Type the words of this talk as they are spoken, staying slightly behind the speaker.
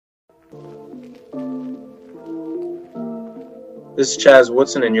This is Chaz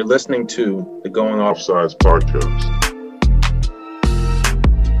Woodson, and you're listening to the Going Offsides podcast.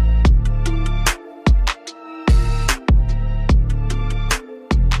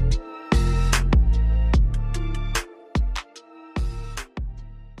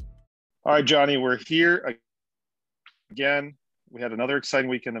 All right, Johnny, we're here again. We had another exciting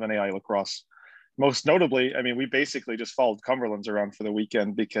weekend of NAIA lacrosse. Most notably, I mean, we basically just followed Cumberland's around for the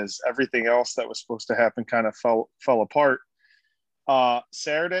weekend because everything else that was supposed to happen kind of fell apart.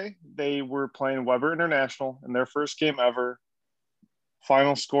 Saturday, they were playing Weber International in their first game ever.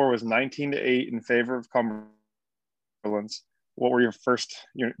 Final score was 19-8 in favor of Cumberland's. What were your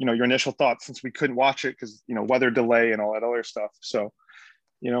initial thoughts, since we couldn't watch it because, weather delay and all that other stuff? So,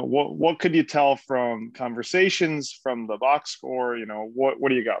 what could you tell from conversations, from the box score? What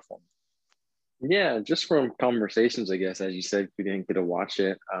do you got for me? Yeah, just from conversations, I guess, as you said, we didn't get to watch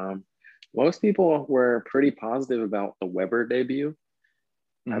it. Most people were pretty positive about the Weber debut.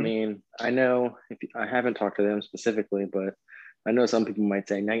 Mm-hmm. I mean, I know I haven't talked to them specifically, but I know some people might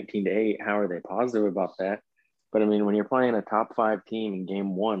say 19-8. How are they positive about that? But I mean, when you're playing a top 5 team in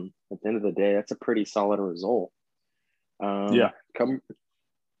game 1, at the end of the day, that's a pretty solid result. Yeah,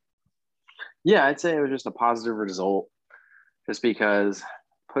 I'd say it was just a positive result, just because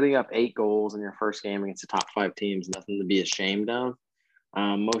putting up 8 goals in your first game against the top 5 teams, nothing to be ashamed of.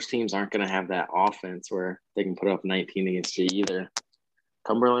 Most teams aren't going to have that offense where they can put up 19 against you either.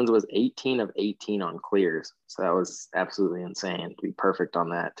 Cumberland's was 18 of 18 on clears, so that was absolutely insane to be perfect on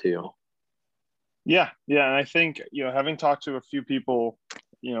that too. Yeah, and I think, having talked to a few people,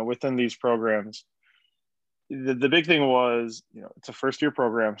 within these programs, the big thing was, it's a first-year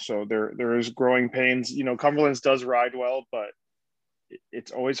program, so there is growing pains. Cumberland's does ride well, but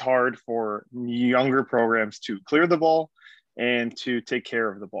it's always hard for younger programs to clear the ball and to take care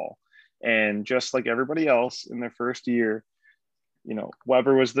of the ball. And just like everybody else in their first year,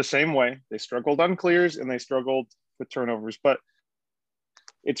 Weber was the same way. They struggled on clears and they struggled with turnovers, but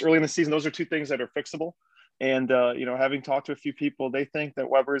it's early in the season. Those are 2 things that are fixable. And, having talked to a few people, they think that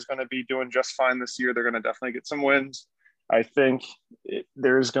Weber is going to be doing just fine this year. They're going to definitely get some wins. I think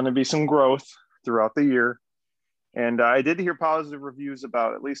there's going to be some growth throughout the year. And I did hear positive reviews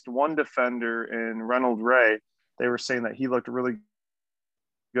about at least one defender in Reynold Ray. They were saying that he looked really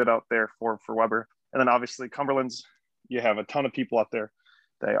good out there for Weber. And then obviously Cumberland's, you have a ton of people out there.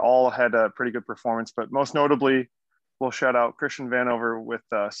 They all had a pretty good performance, but most notably, we'll shout out Christian Vanover with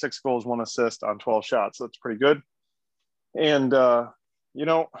 6 goals, 1 assist on 12 shots. So that's pretty good. And, I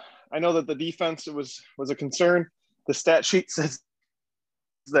know that the defense was a concern. The stat sheet says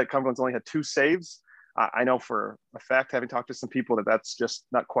that Cumberland's only had 2 saves. I know for a fact, having talked to some people, that's just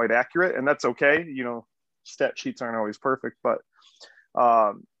not quite accurate, and that's okay. Stat sheets aren't always perfect, but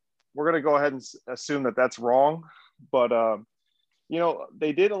we're going to go ahead and assume that that's wrong. But,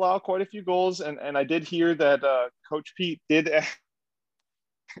 they did allow quite a few goals, and I did hear that Coach Pete did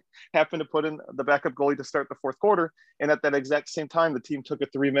happen to put in the backup goalie to start the 4th quarter, and at that exact same time, the team took a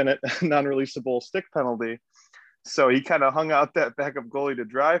 3-minute non-releasable stick penalty. So he kind of hung out that backup goalie to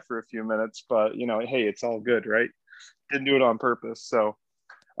dry for a few minutes, but, hey, it's all good, right? Didn't do it on purpose. So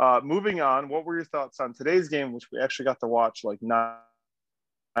moving on, what were your thoughts on today's game, which we actually got to watch like 90%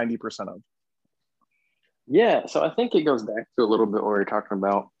 of? Yeah, so I think it goes back to a little bit what we were talking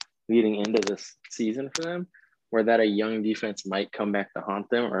about leading into this season for them, where that a young defense might come back to haunt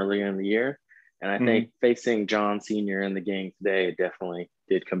them earlier in the year. And I think facing John Sr. in the game today definitely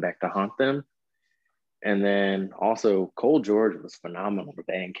did come back to haunt them. And then also Cole George was phenomenal with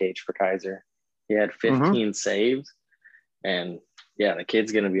batting cage for Kaiser. He had 15 saves. And, yeah, the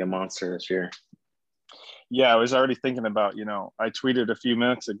kid's going to be a monster this year. Yeah, I was already thinking about, I tweeted a few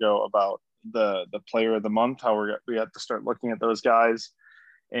minutes ago about the player of the month, how we have to start looking at those guys.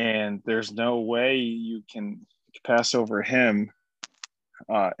 And there's no way you can pass over him.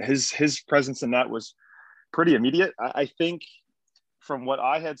 His presence in that was pretty immediate. I think from what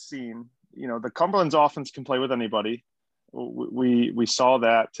I had seen, the Cumberland's offense can play with anybody. We saw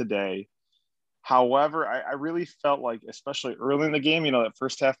that today. However, I really felt like, especially early in the game, that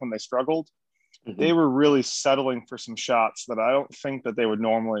first half when they struggled, they were really settling for some shots that I don't think that they would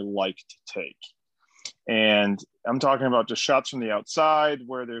normally like to take. And I'm talking about just shots from the outside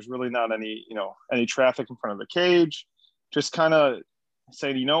where there's really not any traffic in front of the cage. Just kind of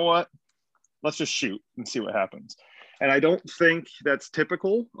saying, you know what, let's just shoot and see what happens. And I don't think that's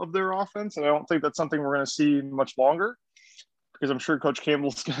typical of their offense. And I don't think that's something we're going to see much longer, because I'm sure Coach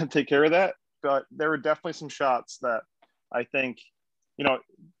Campbell's going to take care of that. But there were definitely some shots that I think,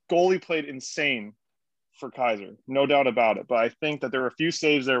 goalie played insane for Kaiser, no doubt about it. But I think that there were a few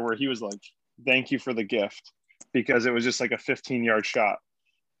saves there where he was like, "Thank you for the gift," because it was just like a 15-yard shot,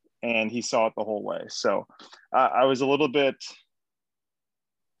 and he saw it the whole way. So I was a little bit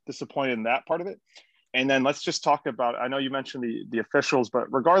disappointed in that part of it. And then let's just talk about, I know you mentioned the officials,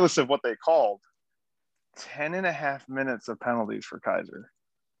 but regardless of what they called, 10 and a half minutes of penalties for Kaiser.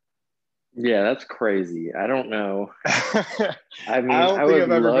 Yeah, that's crazy. I don't know. I mean, I don't think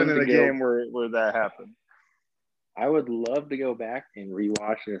I've ever been in a game where that happened. I would love to go back and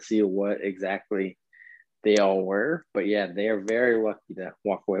rewatch and see what exactly they all were. But yeah, they are very lucky to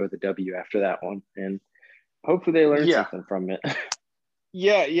walk away with a W after that one. And hopefully they learn something from it.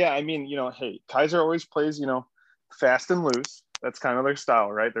 Yeah. I mean, hey, Kaiser always plays, fast and loose. That's kind of their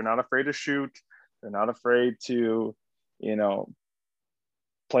style, right? They're not afraid to shoot. They're not afraid to,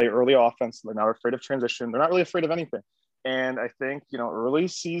 play early offense. They're not afraid of transition. They're not really afraid of anything. And I think, early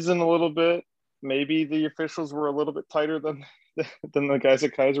season a little bit, maybe the officials were a little bit tighter than the guys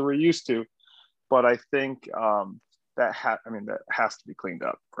at Kaiser were used to. But I think that has to be cleaned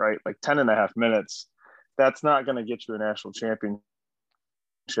up, right? Like 10 and a half minutes, that's not going to get you a national championship.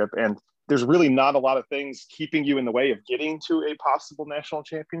 And there's really not a lot of things keeping you in the way of getting to a possible national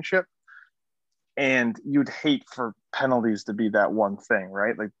championship. And you'd hate for penalties to be that one thing,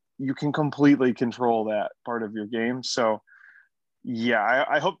 right? Like you can completely control that part of your game. So yeah,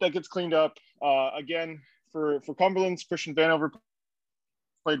 I hope that gets cleaned up. Again, for Cumberland's, Christian Vanover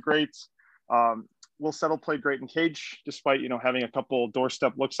played great. Will Settle played great in cage, despite, having a couple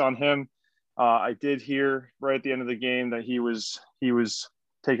doorstep looks on him. I did hear right at the end of the game that he was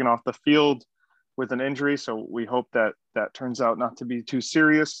taken off the field with an injury. So we hope that turns out not to be too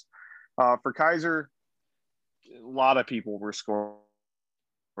serious. For Kaiser, a lot of people were scoring,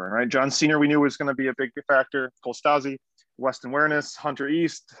 right? John Senior, we knew was going to be a big factor. Cole Stasi, Weston Wareness, Hunter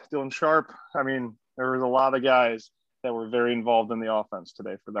East, Dylan Sharp. I mean, there was a lot of guys that were very involved in the offense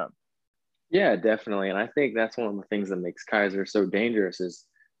today for them. Yeah, definitely. And I think that's one of the things that makes Kaiser so dangerous is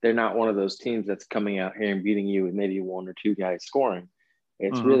they're not one of those teams that's coming out here and beating you with maybe one or two guys scoring.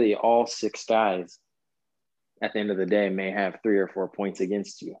 It's really all six guys at the end of the day may have 3 or 4 points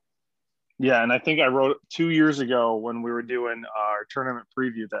against you. Yeah, and I think I wrote 2 years ago when we were doing our tournament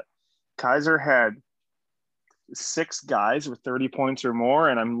preview that Kaiser had 6 guys with 30 points or more,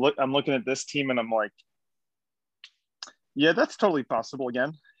 and I'm looking at this team and I'm like, yeah, that's totally possible.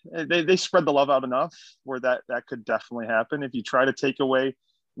 Again, they spread the love out enough where that could definitely happen. If you try to take away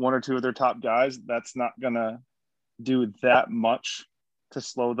 1 or 2 of their top guys, that's not gonna do that much to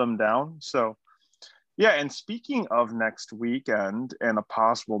slow them down. So. Yeah, and speaking of next weekend and a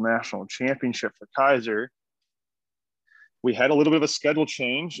possible national championship for Kaiser, we had a little bit of a schedule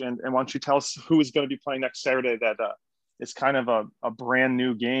change. And why don't you tell us who is going to be playing next Saturday that is kind of a brand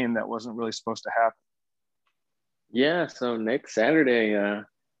new game that wasn't really supposed to happen? Yeah, so next Saturday,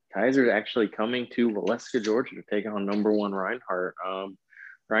 Kaiser's actually coming to Waleska, Georgia to take on number 1 Reinhardt.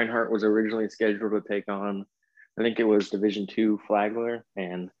 Reinhardt was originally scheduled to take on, I think it was Division II Flagler,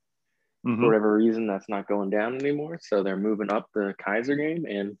 and for whatever reason, that's not going down anymore. So they're moving up the Kaiser game.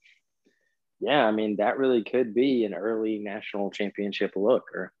 And yeah, I mean, that really could be an early national championship look,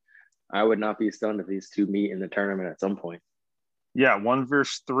 or I would not be stunned if these two meet in the tournament at some point. Yeah, 1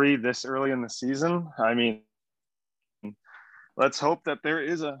 versus 3 this early in the season. I mean, let's hope that there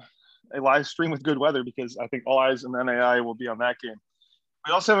is a live stream with good weather, because I think all eyes in the NAI will be on that game.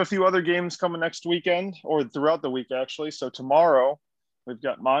 We also have a few other games coming next weekend, or throughout the week, actually. So tomorrow, we've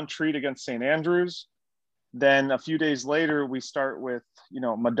got Montreat against St. Andrews. Then a few days later, we start with,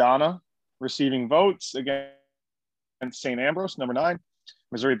 Madonna receiving votes against St. Ambrose, number 9.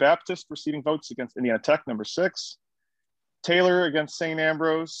 Missouri Baptist receiving votes against Indiana Tech, number 6. Taylor against St.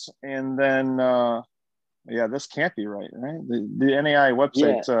 Ambrose. And then, this can't be right? The NAI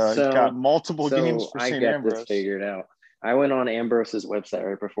website got multiple games for St. Ambrose. I got this figured out. I went on Ambrose's website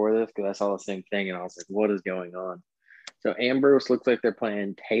right before this because I saw the same thing, and I was like, what is going on? So Ambrose looks like they're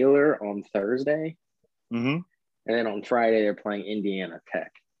playing Taylor on Thursday. And then on Friday, they're playing Indiana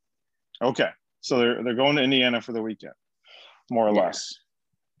Tech. Okay. So they're going to Indiana for the weekend, more or less.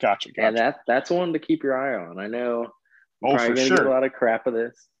 Gotcha. And that's one to keep your eye on. I know you're probably going to get a lot of crap of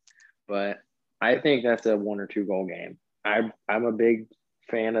this, but I think that's a 1 or 2 goal game. I'm a big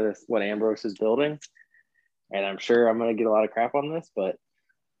fan of this, what Ambrose is building, and I'm sure I'm going to get a lot of crap on this, but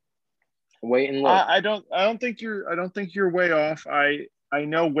wait and look. I don't think you're way off. I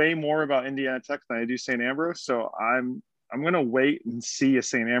know way more about Indiana Tech than I do St. Ambrose, so I'm going to wait and see a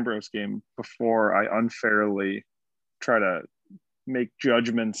St. Ambrose game before I unfairly try to make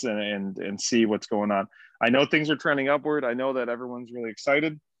judgments and see what's going on. I know things are trending upward. I know that everyone's really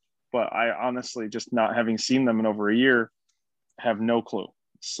excited. but I honestly, just not having seen them in over a year, have no clue.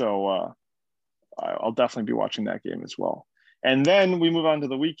 So I'll definitely be watching that game as well. And then we move on to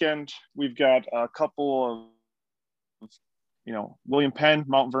the weekend. We've got a couple of, William Penn,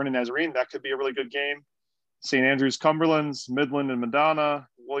 Mount Vernon Nazarene. That could be a really good game. St. Andrews Cumberlands, Midland and Madonna,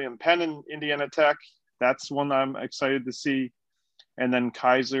 William Penn and Indiana Tech. That's one I'm excited to see. And then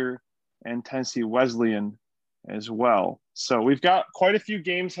Kaiser and Tennessee Wesleyan as well. So we've got quite a few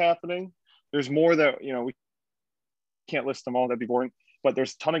games happening. There's more that, we can't list them all. That'd be boring. But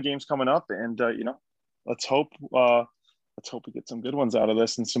there's a ton of games coming up, and let's hope we get some good ones out of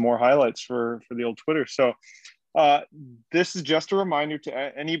this and some more highlights for the old Twitter. So this is just a reminder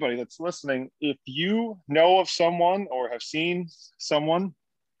to anybody that's listening. If you know of someone or have seen someone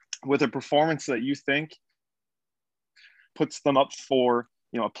with a performance that you think puts them up for,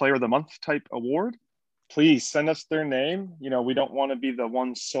 a Player of the Month type award, please send us their name. We don't want to be the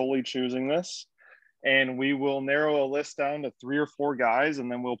ones solely choosing this. And we will narrow a list down to 3 or 4 guys,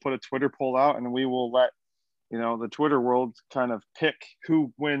 and then we'll put a Twitter poll out, and we will let, the Twitter world kind of pick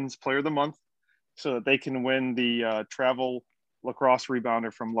who wins Player of the Month so that they can win the travel lacrosse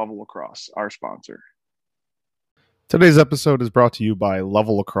rebounder from Level Lacrosse, our sponsor. Today's episode is brought to you by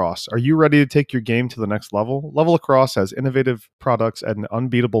Level Lacrosse. Are you ready to take your game to the next level? Level Lacrosse has innovative products at an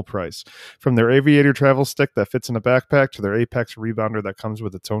unbeatable price. From their Aviator travel stick that fits in a backpack to their Apex rebounder that comes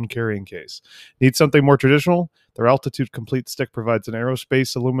with its own carrying case. Need something more traditional? Their Altitude Complete stick provides an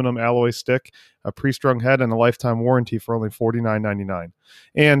aerospace aluminum alloy stick, a pre-strung head, and a lifetime warranty for only $49.99.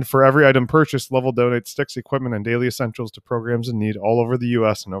 And for every item purchased, Level donates sticks, equipment, and daily essentials to programs in need all over the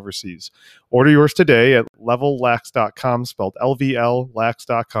U.S. and overseas. Order yours today at levellax.com, spelled LVL,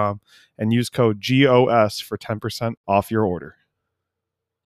 lax.com, and use code GOS for 10% off your order.